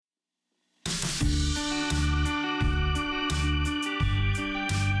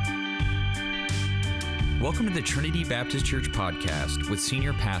Welcome to the Trinity Baptist Church podcast with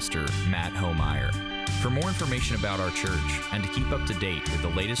Senior Pastor Matt Homeyer. For more information about our church and to keep up to date with the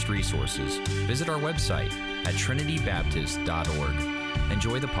latest resources, visit our website at trinitybaptist.org.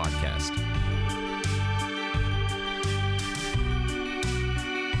 Enjoy the podcast.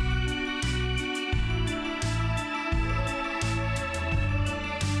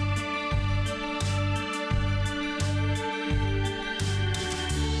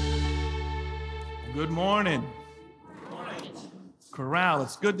 Good morning. Corral,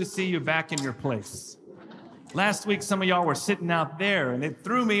 it's good to see you back in your place. Last week, some of y'all were sitting out there, and it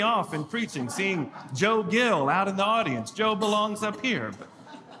threw me off in preaching, seeing Joe Gill out in the audience. Joe belongs up here,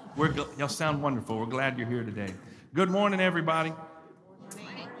 but y'all sound wonderful. We're glad you're here today. Good morning, everybody.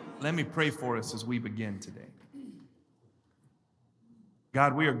 Let me pray for us as we begin today.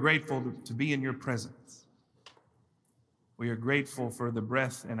 God, we are grateful to be in your presence. We are grateful for the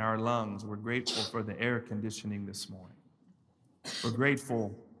breath in our lungs. We're grateful for the air conditioning this morning. We're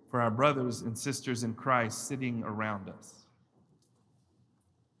grateful for our brothers and sisters in Christ sitting around us.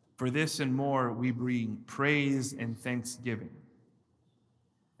 For this and more, we bring praise and thanksgiving.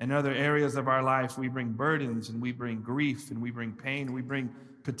 In other areas of our life, we bring burdens and we bring grief and we bring pain. We bring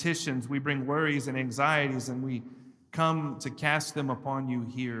petitions, we bring worries and anxieties, and we come to cast them upon you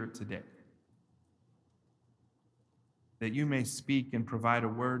here today, that you may speak and provide a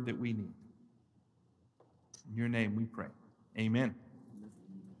word that we need. In your name we pray. Amen.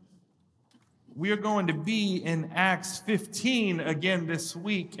 We are going to be in Acts 15 again this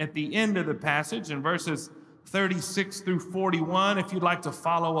week at the end of the passage in verses 36 through 41. If you'd like to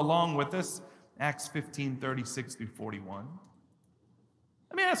follow along with us, Acts 15, 36 through 41.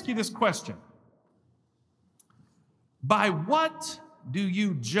 Let me ask you this question. By what do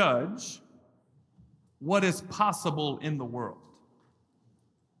you judge what is possible in the world?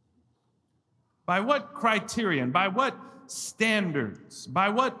 By what criterion, by what standards, by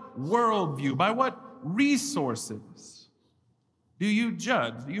what worldview, by what resources do you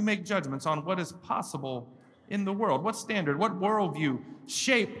judge? Do you make judgments on what is possible in the world? What standard, what worldview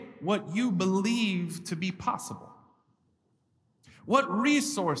shape what you believe to be possible? What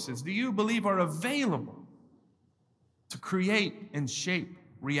resources do you believe are available to create and shape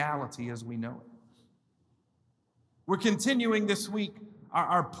reality as we know it? We're continuing this week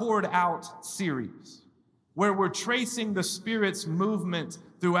our Poured Out series, where we're tracing the Spirit's movement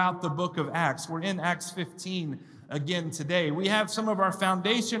throughout the book of Acts. We're in Acts 15 again today. We have some of our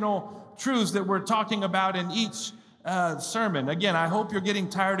foundational truths that we're talking about in each sermon. Again, I hope you're getting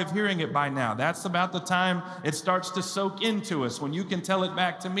tired of hearing it by now. That's about the time it starts to soak into us, when you can tell it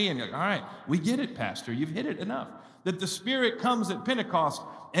back to me and you're like, all right, we get it, Pastor. You've hit it enough. That the Spirit comes at Pentecost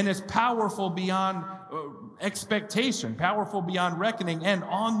and is powerful beyond expectation, powerful beyond reckoning, and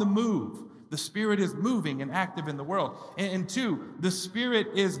on the move. The Spirit is moving and active in the world. And two, the Spirit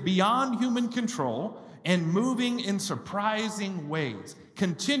is beyond human control and moving in surprising ways,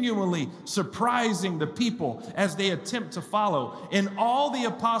 continually surprising the people as they attempt to follow. And all the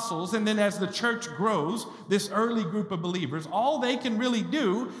apostles, and then as the church grows, this early group of believers, all they can really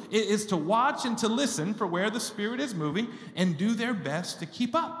do is to watch and to listen for where the Spirit is moving and do their best to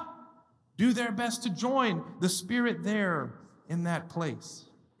keep up. Do their best to join the Spirit there in that place.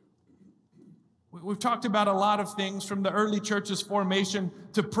 We've talked about a lot of things, from the early church's formation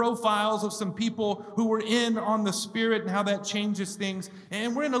to profiles of some people who were in on the Spirit and how that changes things.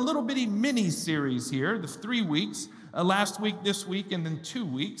 And we're in a little bitty mini-series here, the 3 weeks, last week, this week, and then 2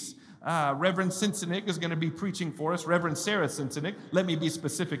 weeks. Reverend Cincinnick is going to be preaching for us. Reverend Sarah Cincinnick, let me be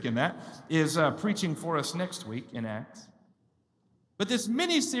specific in that, is preaching for us next week in Acts. But this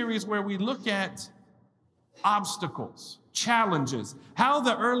mini-series where we look at obstacles, challenges, how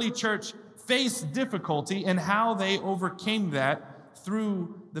the early church faced difficulty and how they overcame that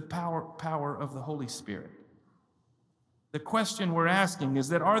through the power of the Holy Spirit. The question we're asking is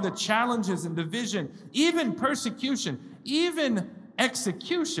that, are the challenges and division, even persecution, even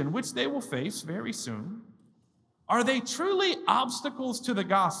execution, which they will face very soon, are they truly obstacles to the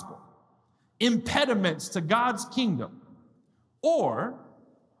gospel, impediments to God's kingdom, or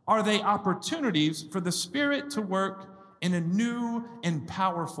are they opportunities for the Spirit to work in a new and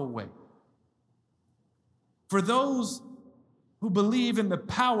powerful way? For those who believe in the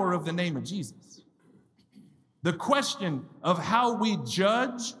power of the name of Jesus, the question of how we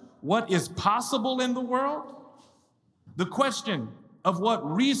judge what is possible in the world, the question of what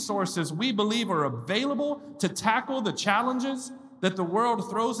resources we believe are available to tackle the challenges that the world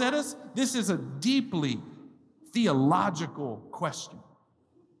throws at us, this is a deeply theological question.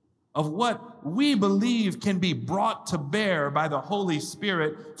 of what we believe can be brought to bear by the Holy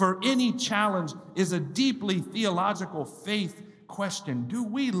Spirit for any challenge is a deeply theological faith question. Do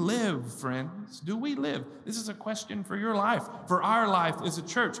we live, friends? Do we live? This is a question for your life, for our life as a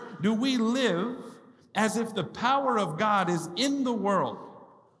church. Do we live as if the power of God is in the world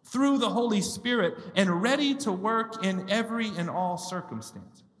through the Holy Spirit and ready to work in every and all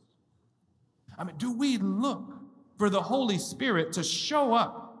circumstances? Do we look for the Holy Spirit to show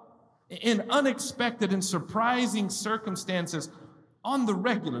up in unexpected and surprising circumstances on the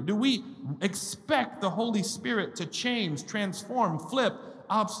regular? Do we expect the Holy Spirit to change, transform, flip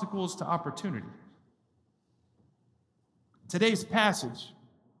obstacles to opportunity? Today's passage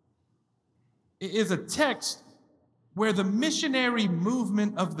is a text where the missionary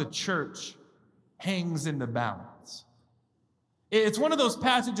movement of the church hangs in the balance. It's one of those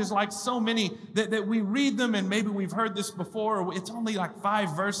passages, like so many, that we read them and maybe we've heard this before. It's only like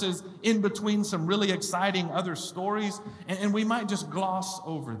 5 verses in between some really exciting other stories, and we might just gloss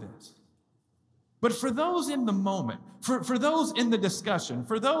over this. But for those in the moment, for those in the discussion,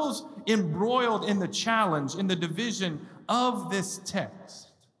 for those embroiled in the challenge, in the division of this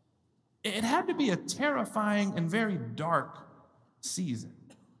text, it had to be a terrifying and very dark season.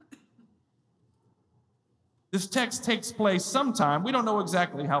 This text takes place sometime, we don't know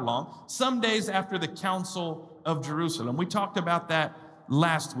exactly how long, some days after the Council of Jerusalem. We talked about that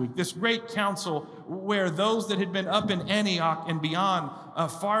last week. This great council where those that had been up in Antioch and beyond,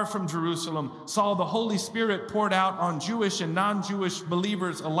 far from Jerusalem, saw the Holy Spirit poured out on Jewish and non-Jewish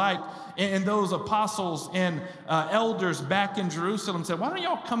believers alike. And those apostles and elders back in Jerusalem said, why don't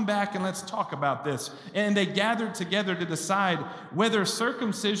y'all come back and let's talk about this? And they gathered together to decide whether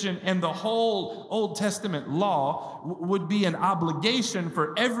circumcision and the whole Old Testament law would be an obligation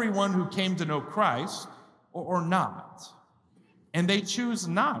for everyone who came to know Christ or not. And they choose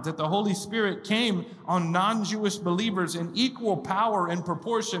not, that the Holy Spirit came on non-Jewish believers in equal power and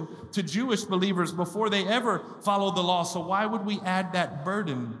proportion to Jewish believers before they ever followed the law. So why would we add that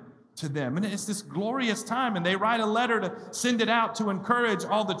burden to them? And it's this glorious time, and they write a letter to send it out to encourage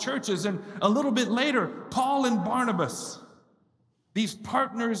all the churches. And a little bit later, Paul and Barnabas, these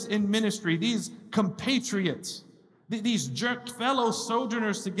partners in ministry, these compatriots, these fellow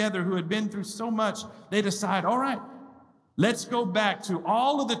sojourners together who had been through so much, they decide, all right, let's go back to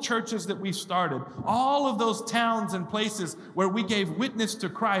all of the churches that we started, all of those towns and places where we gave witness to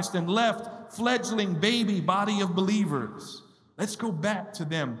Christ and left fledgling baby body of believers. Let's go back to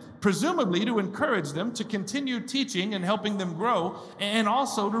them, presumably to encourage them to continue teaching and helping them grow, and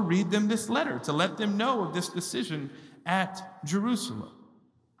also to read them this letter, to let them know of this decision at Jerusalem.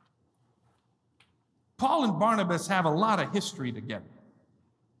 Paul and Barnabas have a lot of history together.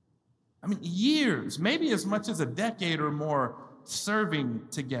 Years, maybe as much as a decade or more serving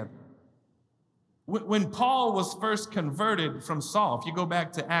together. When Paul was first converted from Saul, if you go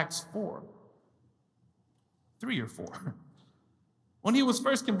back to Acts 3 or 4, when he was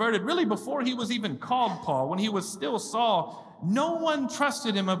first converted, really before he was even called Paul, when he was still Saul, no one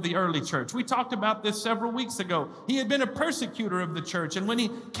trusted him of the early church. We talked about this several weeks ago. He had been a persecutor of the church, and when he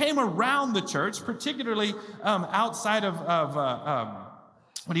came around the church, particularly outside of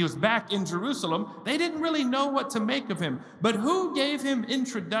when he was back in Jerusalem, they didn't really know what to make of him. But who gave him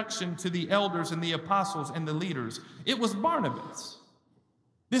introduction to the elders and the apostles and the leaders? It was Barnabas.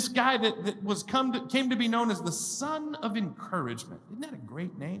 This guy that came to be known as the son of encouragement. Isn't that a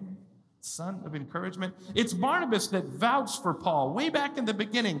great name? Son of encouragement. It's Barnabas that vouched for Paul way back in the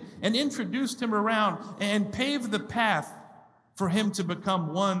beginning and introduced him around and paved the path for him to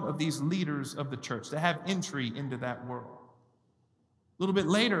become one of these leaders of the church, to have entry into that world. A little bit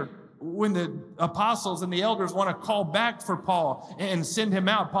later, when the apostles and the elders want to call back for Paul and send him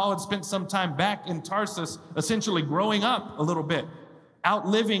out, Paul had spent some time back in Tarsus, essentially growing up a little bit,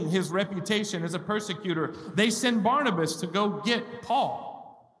 outliving his reputation as a persecutor. They send Barnabas to go get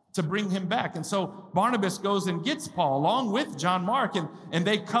Paul, to bring him back. And so Barnabas goes and gets Paul along with John Mark, and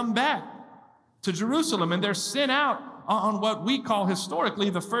they come back to Jerusalem, and they're sent out on what we call historically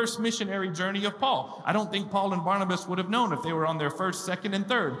the first missionary journey of Paul. I don't think Paul and Barnabas would have known if they were on their first, second, and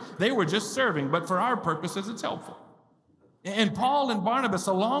third. They were just serving, but for our purposes, it's helpful. And Paul and Barnabas,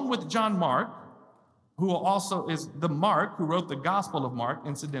 along with John Mark, who also is the Mark who wrote the Gospel of Mark,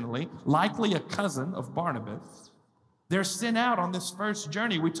 incidentally, likely a cousin of Barnabas, they're sent out on this first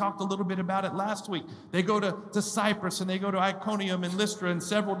journey. We talked a little bit about it last week. They go to Cyprus, and they go to Iconium and Lystra and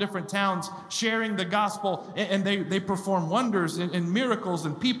several different towns sharing the gospel, and they perform wonders and miracles,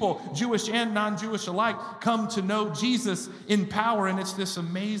 and people, Jewish and non-Jewish alike, come to know Jesus in power, and it's this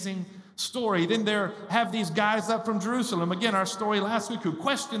amazing story. Then there have these guys up from Jerusalem, again, our story last week, who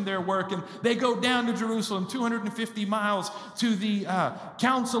questioned their work, and they go down to Jerusalem, 250 miles to the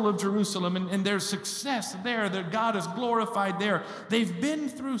Council of Jerusalem, and there's success there. Their God is glorified there. They've been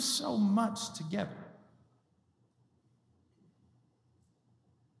through so much together.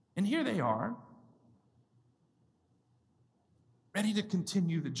 And here they are, ready to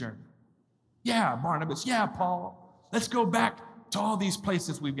continue the journey. Yeah, Barnabas. Yeah, Paul. Let's go back to all these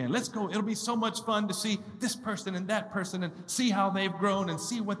places we've been. Let's go. It'll be so much fun to see this person and that person and see how they've grown and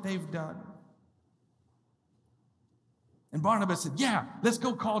see what they've done. And Barnabas said, yeah, let's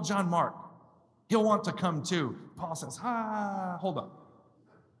go call John Mark. He'll want to come too. Paul says, hold up.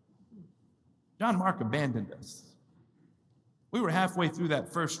 John Mark abandoned us. We were halfway through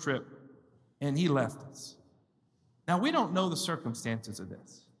that first trip and he left us. Now, we don't know the circumstances of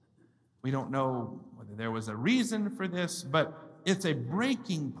this. We don't know whether there was a reason for this, but it's a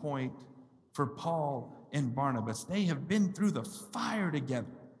breaking point for Paul and Barnabas. They have been through the fire together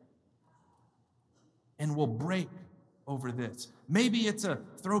and will break over this. Maybe it's a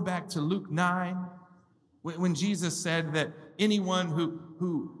throwback to Luke 9, when Jesus said that anyone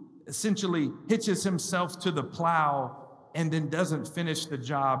who essentially hitches himself to the plow and then doesn't finish the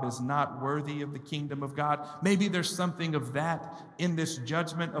job is not worthy of the kingdom of God. Maybe there's something of that in this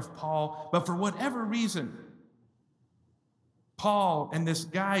judgment of Paul. But for whatever reason, Paul and this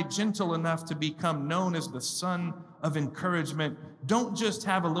guy, gentle enough to become known as the son of encouragement, don't just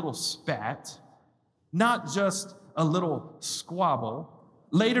have a little spat, not just a little squabble.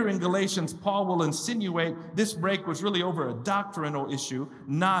 Later in Galatians, Paul will insinuate this break was really over a doctrinal issue,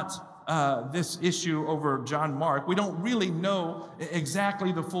 not this issue over John Mark. We don't really know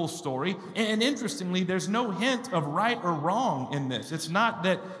exactly the full story. And interestingly, there's no hint of right or wrong in this. It's not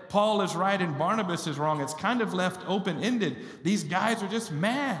that Paul is right and Barnabas is wrong. It's kind of left open-ended. These guys are just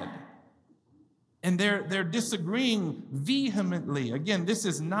mad. And they're disagreeing vehemently. Again, this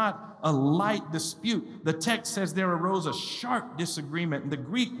is not a light dispute. The text says there arose a sharp disagreement. And the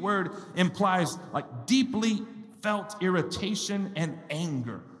Greek word implies like deeply felt irritation and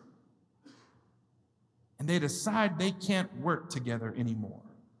anger. And they decide they can't work together anymore.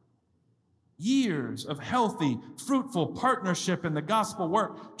 Years of healthy, fruitful partnership in the gospel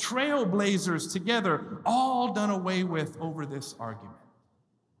work, trailblazers together, all done away with over this argument.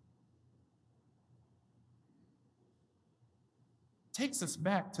 Takes us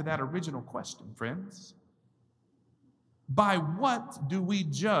back to that original question, friends. By what do we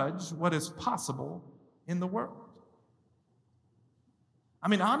judge what is possible in the world? I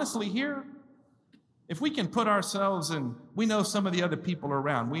mean, honestly, here, if we can put ourselves in, we know some of the other people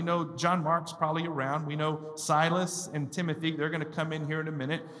around. We know John Mark's probably around. We know Silas and Timothy, they're going to come in here in a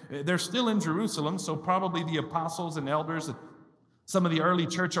minute. They're still in Jerusalem, so probably the apostles and elders, some of the early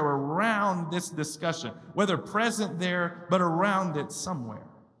church are around this discussion, whether present there, but around it somewhere.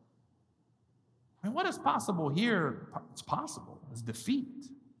 And what is possible here? It's possible. It's defeat.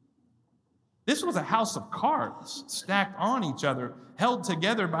 This was a house of cards stacked on each other, held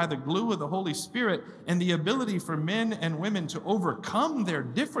together by the glue of the Holy Spirit and the ability for men and women to overcome their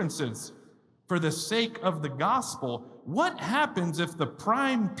differences for the sake of the gospel. What happens if the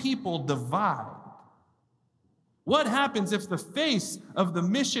prime people divide? What happens if the face of the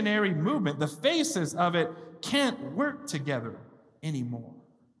missionary movement, the faces of it, can't work together anymore?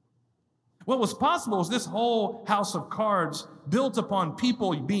 What was possible was this whole house of cards built upon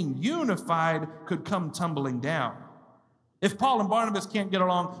people being unified could come tumbling down. If Paul and Barnabas can't get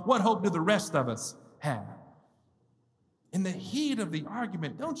along, what hope do the rest of us have? In the heat of the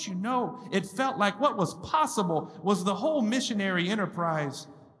argument, don't you know, it felt like what was possible was the whole missionary enterprise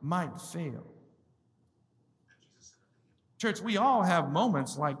might fail. Church, we all have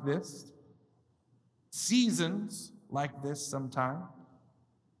moments like this, seasons like this sometimes,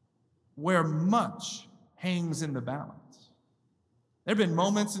 where much hangs in the balance. There have been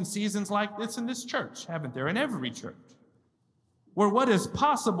moments and seasons like this in this church, haven't there? In every church, where what is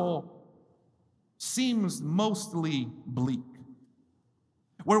possible seems mostly bleak.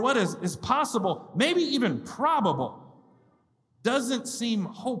 Where what is possible, maybe even probable, doesn't seem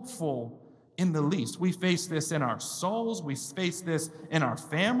hopeful in the least. We face this in our souls. We face this in our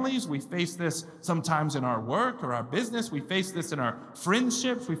families. We face this sometimes in our work or our business. We face this in our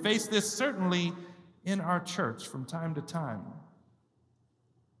friendships. We face this certainly in our church from time to time.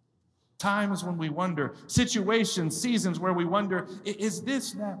 Times when we wonder, situations, seasons where we wonder, is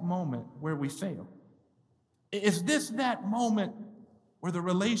this that moment where we fail? Is this that moment where the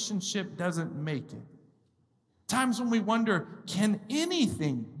relationship doesn't make it? Times when we wonder, can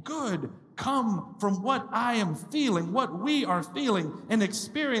anything good come from what I am feeling, what we are feeling and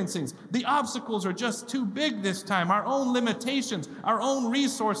experiencing. The obstacles are just too big this time. Our own limitations, our own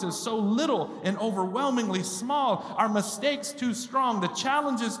resources so little and overwhelmingly small. Our mistakes too strong. The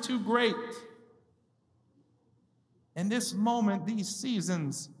challenge is too great. In this moment, these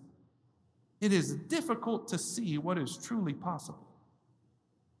seasons, it is difficult to see what is truly possible.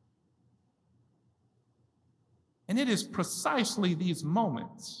 And it is precisely these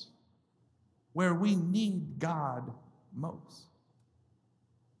moments where we need God most.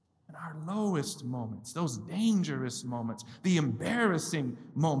 In our lowest moments, those dangerous moments, the embarrassing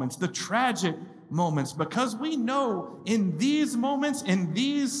moments, the tragic moments, because we know in these moments, in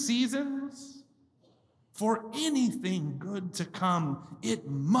these seasons, for anything good to come, it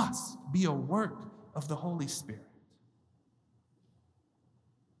must be a work of the Holy Spirit.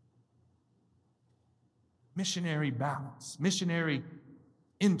 Missionary balance, missionary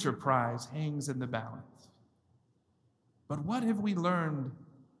enterprise hangs in the balance. But what have we learned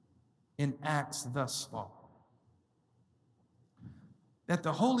in Acts thus far? That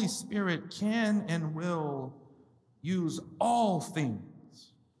the Holy Spirit can and will use all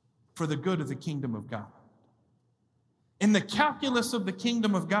things for the good of the kingdom of God. In the calculus of the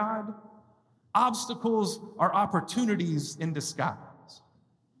kingdom of God, obstacles are opportunities in disguise.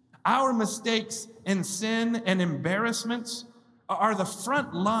 Our mistakes and sin and embarrassments are the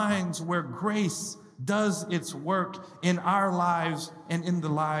front lines where grace does its work in our lives and in the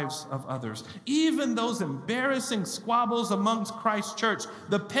lives of others. Even those embarrassing squabbles amongst Christ's church,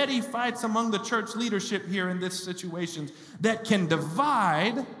 the petty fights among the church leadership here in this situation that can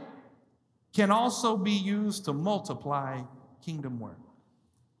divide, can also be used to multiply kingdom work.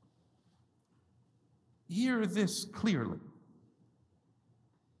 Hear this clearly.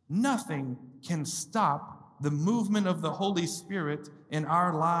 Nothing can stop the movement of the Holy Spirit in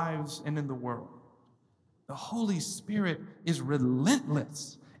our lives and in the world. The Holy Spirit is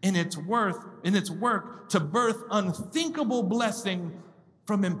relentless in its work to birth unthinkable blessing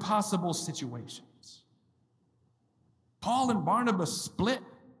from impossible situations. Paul and Barnabas split.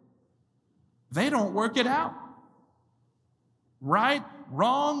 They don't work it out. Right,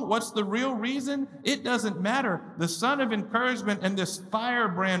 wrong, what's the real reason? It doesn't matter. The son of encouragement and this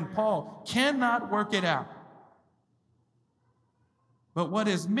firebrand Paul cannot work it out. But what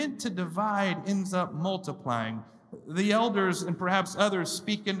is meant to divide ends up multiplying. The elders and perhaps others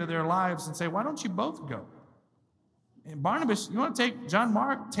speak into their lives and say, why don't you both go? And Barnabas, you want to take John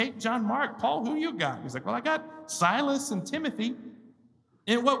Mark? Take John Mark. Paul, who you got? He's like, well, I got Silas and Timothy.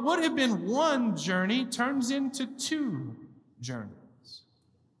 And what would have been one journey turns into two journeys.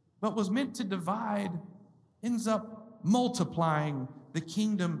 What was meant to divide ends up multiplying the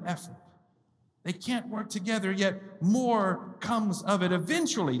kingdom effort. They can't work together, yet more comes of it.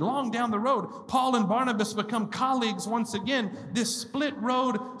 Eventually, long down the road, Paul and Barnabas become colleagues once again. This split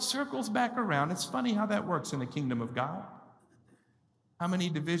road circles back around. It's funny how that works in the kingdom of God. How many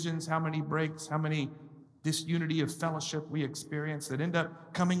divisions, how many breaks, how many disunity of fellowship we experience that end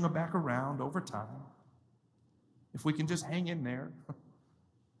up coming back around over time. If we can just hang in there,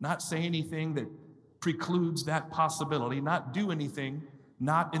 not say anything that precludes that possibility, not do anything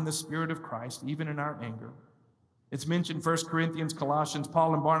not in the Spirit of Christ, even in our anger. It's mentioned 1 Corinthians, Colossians,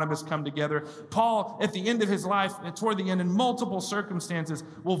 Paul and Barnabas come together. Paul, at the end of his life, toward the end, in multiple circumstances,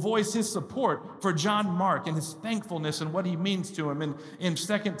 will voice his support for John Mark and his thankfulness and what he means to him in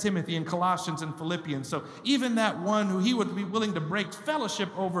 2 Timothy and Colossians and Philippians. So even that one who he would be willing to break fellowship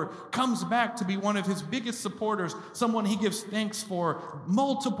over comes back to be one of his biggest supporters, someone he gives thanks for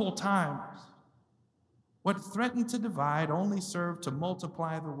multiple times. What threatened to divide only served to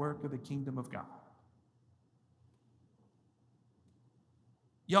multiply the work of the kingdom of God.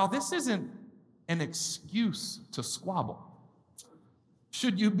 Y'all, this isn't an excuse to squabble.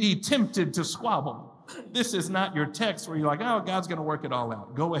 Should you be tempted to squabble, this is not your text where you're like, oh, God's going to work it all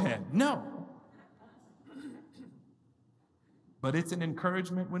out. Go ahead. No. But it's an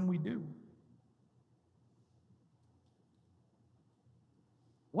encouragement when we do.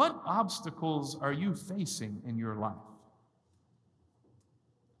 What obstacles are you facing in your life?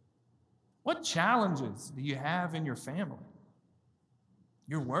 What challenges do you have in your family,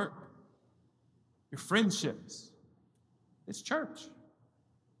 your work, your friendships, this church?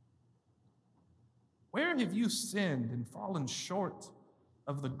 Where have you sinned and fallen short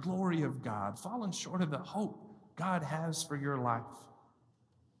of the glory of God, fallen short of the hope God has for your life?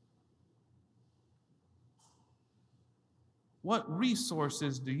 What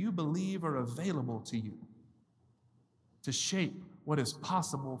resources do you believe are available to you to shape what is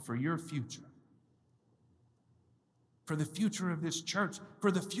possible for your future? for the future of this church,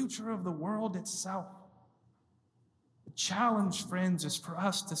 for the future of the world itself. The challenge, friends, is for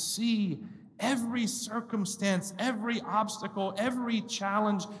us to see every circumstance, every obstacle, every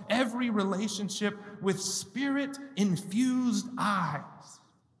challenge, every relationship with Spirit-infused eyes,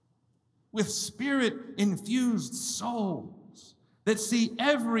 with Spirit-infused souls that see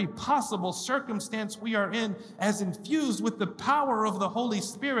every possible circumstance we are in as infused with the power of the Holy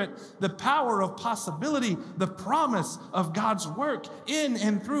Spirit, the power of possibility, the promise of God's work in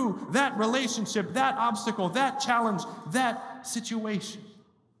and through that relationship, that obstacle, that challenge, that situation.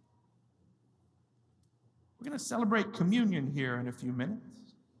 We're going to celebrate communion here in a few minutes.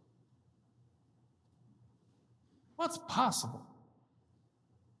 What's possible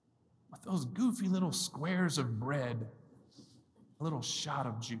with those goofy little squares of bread, a little shot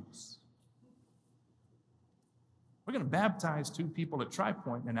of juice? We're going to baptize 2 people at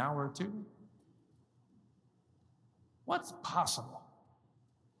Tri-Point in an hour or 2. What's possible?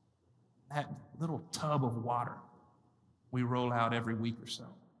 That little tub of water we roll out every week or so.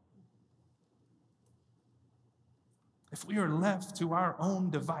 If we are left to our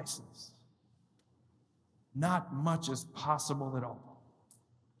own devices, not much is possible at all.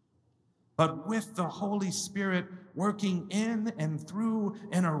 But with the Holy Spirit working in and through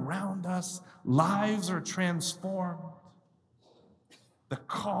and around us, lives are transformed. The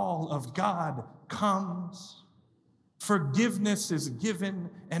call of God comes. Forgiveness is given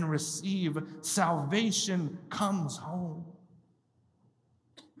and received. Salvation comes home.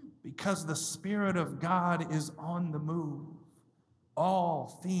 Because the Spirit of God is on the move,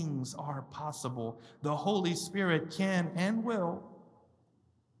 all things are possible. The Holy Spirit can and will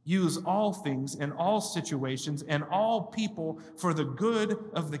use all things in all situations and all people for the good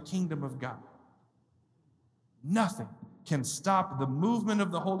of the kingdom of God. Nothing can stop the movement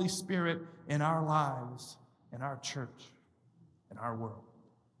of the Holy Spirit in our lives, in our church, in our world.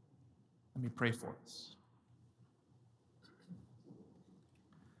 Let me pray for us.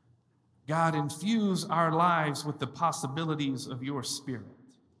 God, infuse our lives with the possibilities of your Spirit.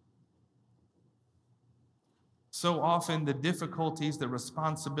 So often the difficulties, the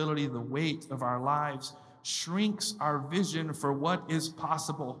responsibility, the weight of our lives shrinks our vision for what is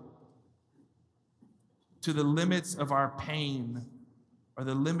possible to the limits of our pain or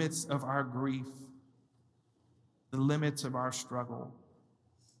the limits of our grief, the limits of our struggle.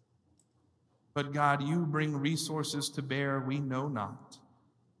 But God, you bring resources to bear we know not.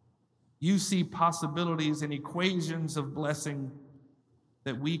 You see possibilities and equations of blessing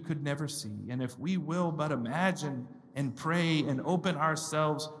that we could never see. And if we will but imagine and pray and open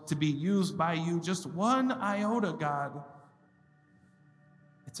ourselves to be used by you, just one iota, God,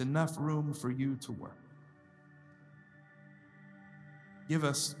 it's enough room for you to work. Give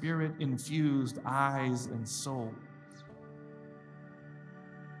us Spirit-infused eyes and souls.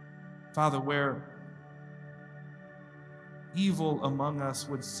 Father, where evil among us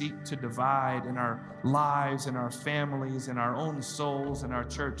would seek to divide in our lives, in our families, in our own souls, in our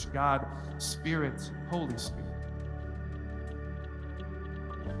church, God, Spirit, Holy Spirit,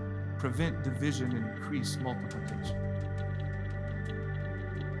 prevent division and increase multiplication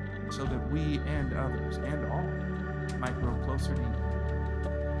so that we and others and all might grow closer to you.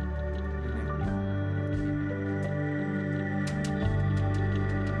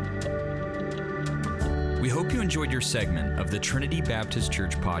 We hope you enjoyed your segment of the Trinity Baptist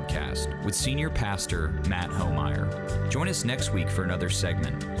Church podcast with Senior Pastor Matt Homeyer. Join us next week for another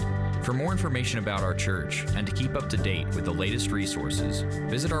segment. For more information about our church and to keep up to date with the latest resources,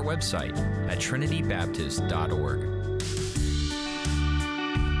 visit our website at trinitybaptist.org.